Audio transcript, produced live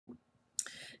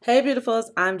Hey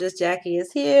beautifuls, I'm just Jackie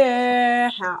is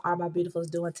here. How are my beautifuls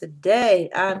doing today?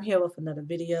 I'm here with another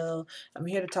video. I'm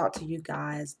here to talk to you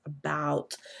guys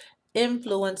about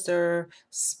influencer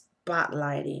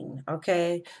spotlighting.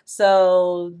 Okay,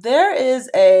 so there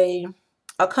is a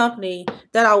company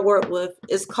that I work with.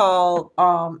 It's called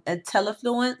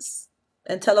Intellifluence,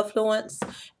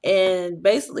 and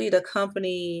basically the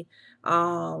company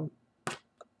um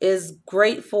is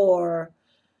great for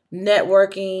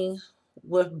networking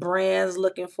with brands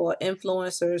looking for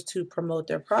influencers to promote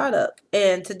their product.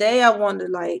 And today I wanted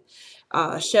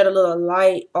to shed a little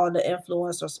light on the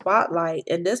influencer spotlight.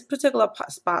 And this particular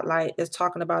spotlight is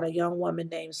talking about a young woman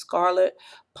named Scarlett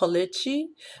Polici.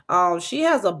 She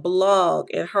has a blog,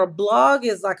 and her blog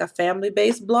is like a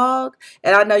family-based blog.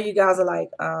 And I know you guys are like,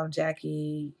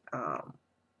 Jackie,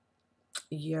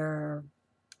 your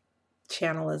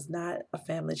channel is not a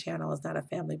family channel. It's not a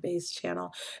family based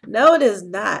channel. No, it is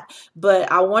not.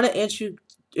 But I want to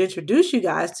introduce you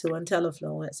guys to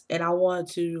Intellifluence, and I want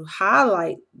to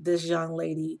highlight this young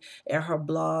lady and her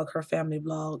blog, her family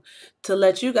blog, to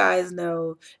let you guys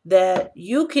know that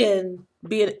you can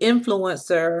be an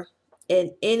influencer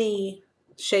in any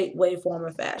shape, way, form,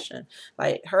 or fashion.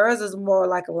 Like hers is more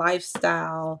like a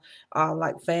lifestyle,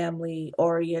 like family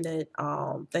oriented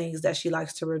things that she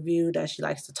likes to review, that she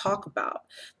likes to talk about.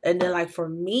 And then like for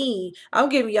me, I'm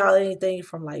giving y'all anything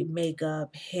from like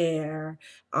makeup, hair,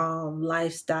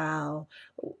 lifestyle,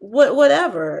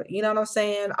 whatever, you know what I'm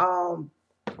saying?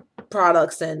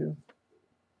 Products and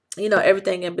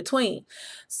everything in between.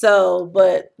 So,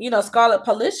 but Scarlett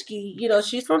Polishki,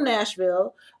 she's from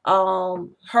Nashville.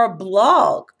 Her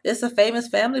blog, it's a famous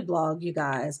family blog, you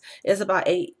guys. It's about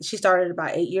she started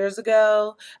about 8 years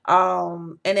ago.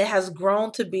 And it has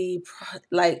grown to be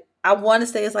like, I want to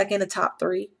say it's like in the top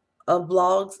three of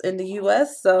blogs in the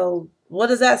US. So what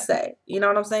does that say? You know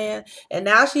what I'm saying? And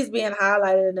now she's being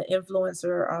highlighted in the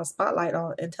influencer spotlight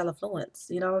on Intellifluence.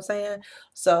 You know what I'm saying?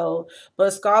 So,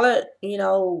 but Scarlett,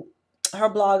 her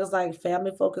blog is like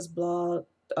family focused blog,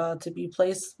 to be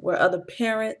placed where other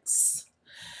parents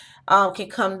can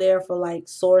come there for like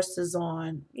sources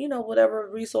on, whatever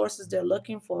resources they're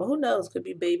looking for. Who knows? Could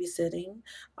be babysitting,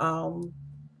 um,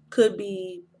 could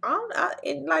be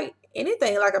like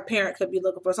anything. Like a parent could be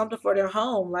looking for something for their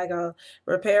home, like a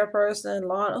repair person,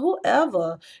 lawn,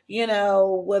 whoever,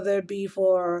 whether it be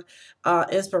for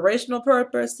inspirational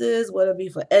purposes, whether it be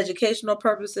for educational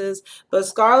purposes. But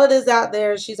Scarlett is out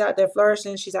there, she's out there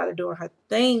flourishing, she's out there doing her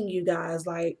thing, you guys.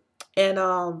 Like, and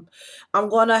I'm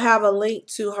going to have a link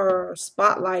to her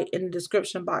spotlight in the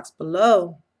description box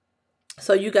below,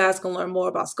 so you guys can learn more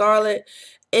about Scarlett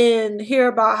and hear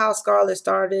about how Scarlett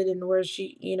started and where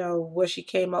where she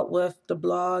came up with the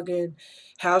blog and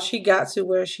how she got to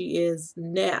where she is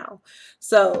now.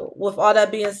 So with all that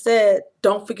being said,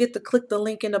 don't forget to click the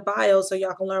link in the bio so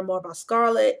y'all can learn more about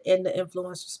Scarlett and the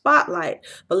influencer spotlight.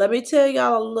 But let me tell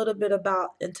y'all a little bit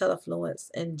about Intellifluence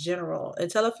in general.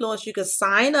 Intellifluence, you can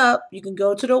sign up. You can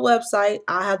go to their website.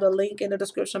 I have the link in the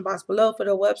description box below for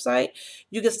their website.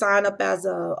 You can sign up as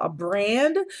a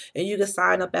brand, and you can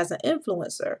sign up as an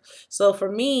influencer. So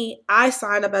for me, I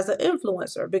sign up as an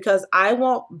influencer because I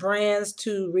want brands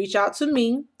to reach out to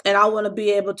me, and I want to be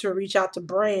able to reach out to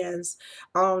brands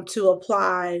to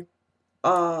apply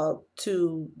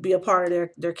to be a part of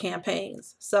their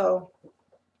campaigns. So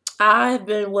I've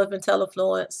been with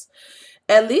Intellifluence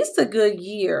at least a good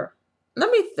year.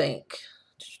 Let me think.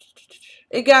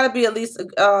 It got to be at least.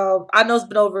 I know it's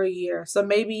been over a year, so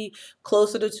maybe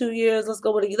closer to 2 years. Let's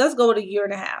go with a year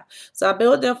and a half. So I've been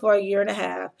with them for a year and a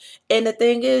half. And the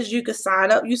thing is, you can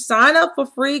sign up. You sign up for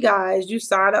free, guys. You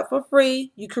sign up for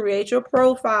free. You create your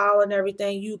profile and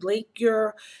everything. You link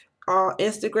your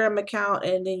Instagram account,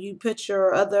 and then you put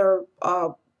your other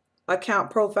account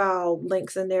profile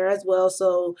links in there as well.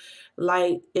 So,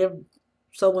 like if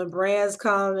so when brands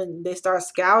come and they start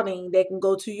scouting, they can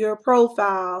go to your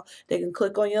profile, they can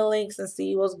click on your links and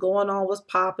see what's going on, what's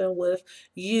popping with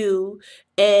you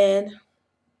and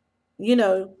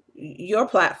your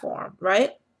platform,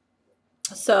 right?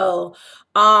 So,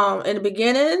 in the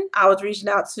beginning, I was reaching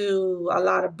out to a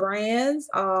lot of brands,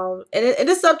 and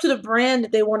it's up to the brand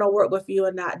if they want to work with you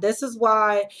or not. This is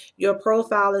why your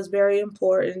profile is very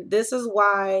important. This is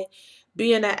why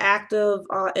being an active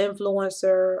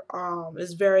influencer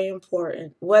is very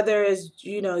important. Whether it's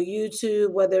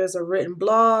YouTube, whether it's a written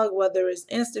blog, whether it's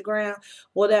Instagram,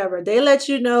 whatever, they let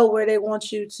you know where they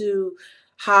want you to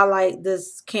highlight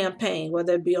this campaign,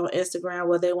 whether it be on Instagram,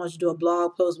 whether they want you to do a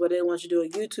blog post, whether they want you to do a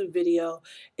YouTube video,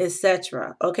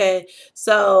 etc. Okay.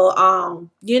 So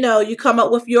you know, you come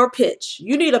up with your pitch.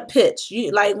 You need a pitch.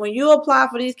 You like when you apply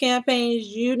for these campaigns,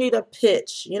 you need a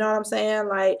pitch. You know what I'm saying?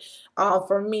 Like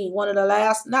for me, one of the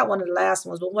last, not one of the last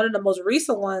ones, but one of the most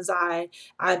recent ones I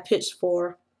pitched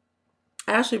for,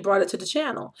 I actually brought it to the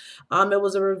channel. It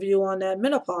was a review on that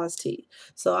menopause tea.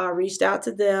 So I reached out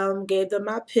to them, gave them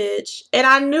my pitch, and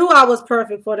I knew I was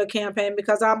perfect for the campaign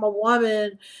because I'm a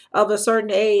woman of a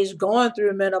certain age going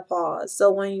through menopause.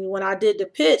 So when I did the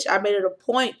pitch, I made it a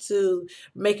point to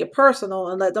make it personal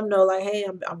and let them know, like, hey,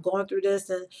 I'm going through this,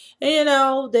 and you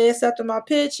know, they accepted my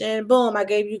pitch, and boom, I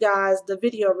gave you guys the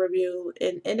video review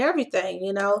and everything,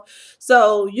 you know.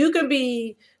 So you can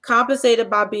be compensated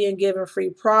by being given free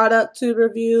product to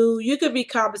review. You could be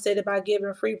compensated by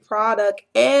giving free product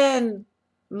and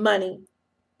money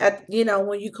at, you know,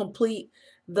 when you complete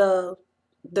the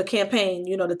campaign,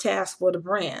 you know, the task for the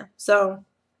brand. So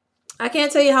I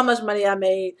can't tell you how much money I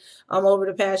made over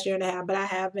the past year and a half, but I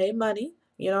have made money.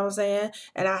 You know what I'm saying?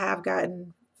 And I have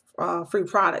gotten free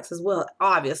products as well,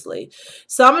 obviously.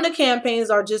 Some of the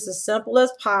campaigns are just as simple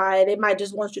as pie. They might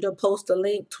just want you to post a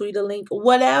link, tweet a link,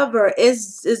 whatever.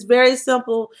 It's very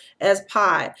simple as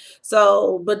pie.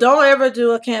 So, but don't ever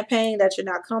do a campaign that you're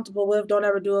not comfortable with. Don't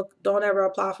ever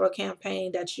apply for a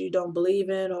campaign that you don't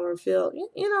believe in or feel,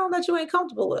 you know, that you ain't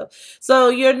comfortable with. So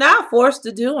you're not forced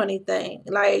to do anything.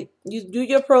 Like, you do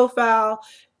your profile,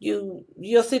 you'll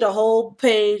see the whole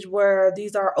page where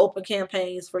these are open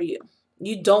campaigns for you.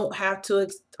 You don't have to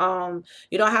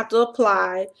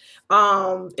apply.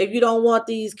 If you don't want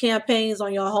these campaigns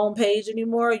on your homepage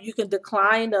anymore, you can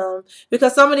decline them,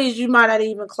 because some of these you might not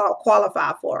even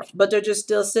qualify for, but they're just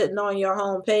still sitting on your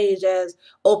homepage as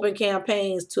open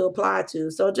campaigns to apply to.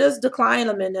 So just decline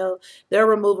them, and they'll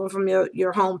remove them from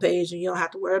your homepage, and you don't have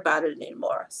to worry about it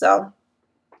anymore. So,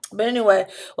 but anyway,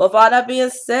 with all that being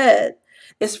said,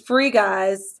 it's free,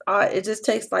 guys. It just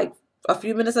takes like a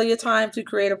few minutes of your time to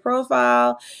create a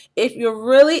profile. If you're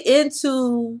really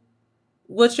into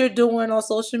what you're doing on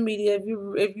social media, if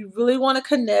you really want to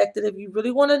connect, and if you really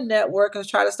want to network and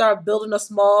try to start building a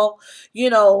small,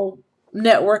 you know,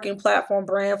 networking platform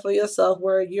brand for yourself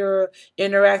where you're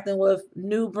interacting with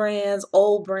new brands,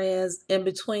 old brands, in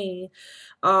between,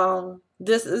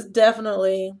 this is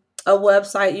definitely a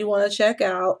website you want to check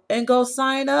out, and go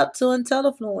sign up to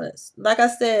Intellifluence. Like I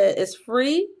said, it's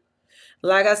free.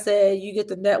 Like I said, you get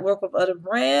to network with other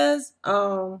brands.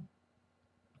 And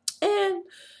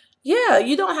yeah,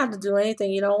 you don't have to do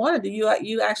anything you don't want to do.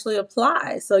 You actually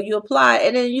apply. So you apply,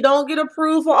 and then you don't get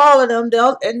approved for all of them.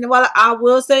 And what I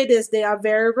will say this, they are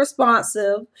very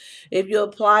responsive. If you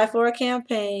apply for a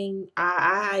campaign,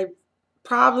 I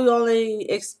probably only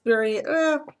experience.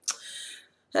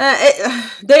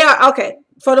 They are okay.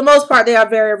 For the most part, they are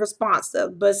very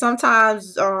responsive. But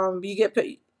sometimes you get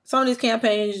some of these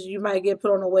campaigns, you might get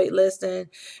put on a wait list,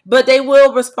 but they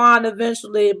will respond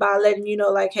eventually by letting you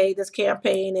know, like, hey, this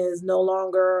campaign is no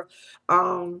longer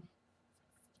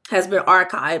has been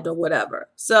archived or whatever.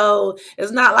 So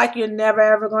it's not like you're never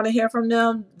ever going to hear from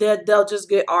them. They'll just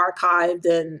get archived,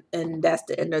 and that's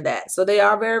the end of that. So they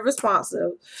are very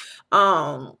responsive.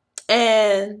 And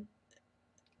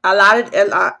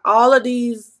all of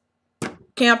these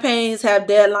campaigns have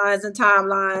deadlines and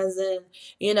timelines, and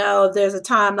you know, if there's a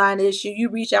timeline issue, you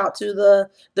reach out to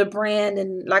the brand,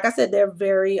 and like I said, they're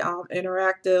very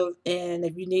interactive, and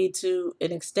if you need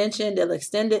an extension, they'll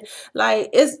extend it. Like,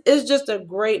 it's just a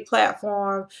great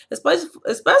platform,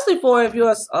 especially for if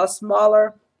you're a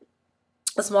smaller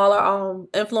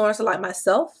influencer like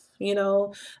myself. You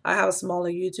know, I have a smaller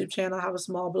YouTube channel, I have a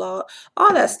small blog,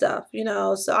 all that stuff, you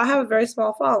know, so I have a very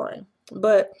small following,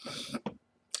 but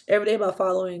every day my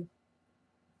following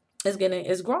is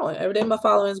growing. Every day my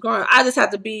following is growing. I just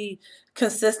have to be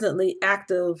consistently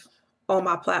active on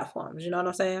my platforms. You know what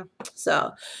I'm saying?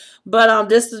 So, but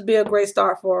this would be a great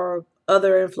start for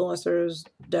other influencers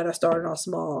that are starting off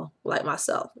small, like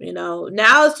myself. You know,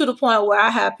 now it's to the point where I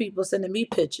have people sending me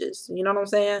pitches. You know what I'm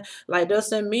saying? Like, they'll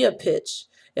send me a pitch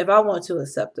if I want to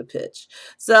accept a pitch.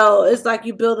 So it's like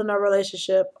you building a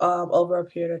relationship over a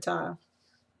period of time.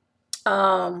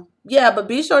 Yeah, but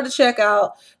be sure to check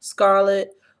out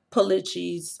Scarlett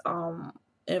Polici's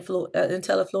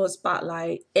Intellifluence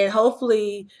Spotlight, and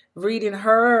hopefully reading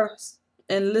her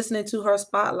and listening to her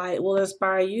spotlight will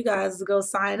inspire you guys to go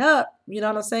sign up. You know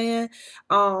what I'm saying?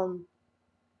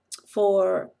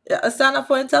 For sign up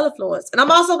for Intellifluence, and I'm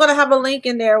also gonna have a link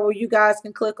in there where you guys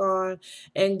can click on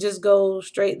and just go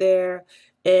straight there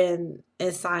and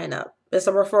sign up. It's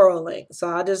a referral link. So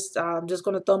I'm just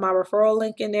gonna throw my referral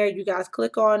link in there. You guys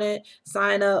click on it,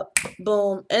 sign up,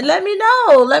 boom, and let me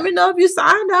know. Let me know if you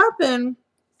signed up and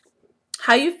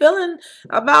how you feeling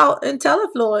about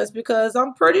Intellifluence, because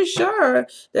I'm pretty sure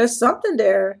there's something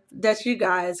there that you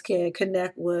guys can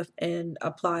connect with and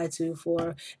apply to.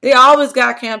 For they always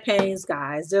got campaigns,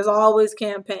 guys. There's always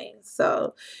campaigns,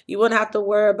 so you wouldn't have to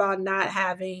worry about not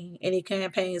having any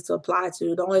campaigns to apply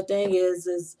to. The only thing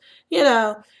is you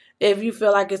know, if you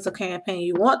feel like it's a campaign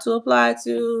you want to apply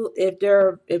to,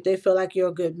 if they feel like you're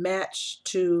a good match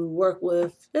to work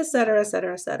with, etc.,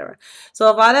 etc., etc. So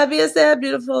if all that being said,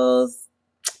 beautifuls,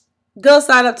 go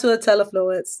sign up to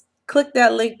Intellifluence. Click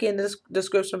that link in the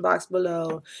description box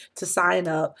below to sign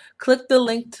up. Click the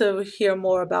link to hear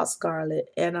more about Scarlett.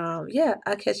 And yeah,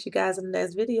 I'll catch you guys in the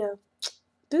next video.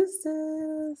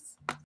 Deuces.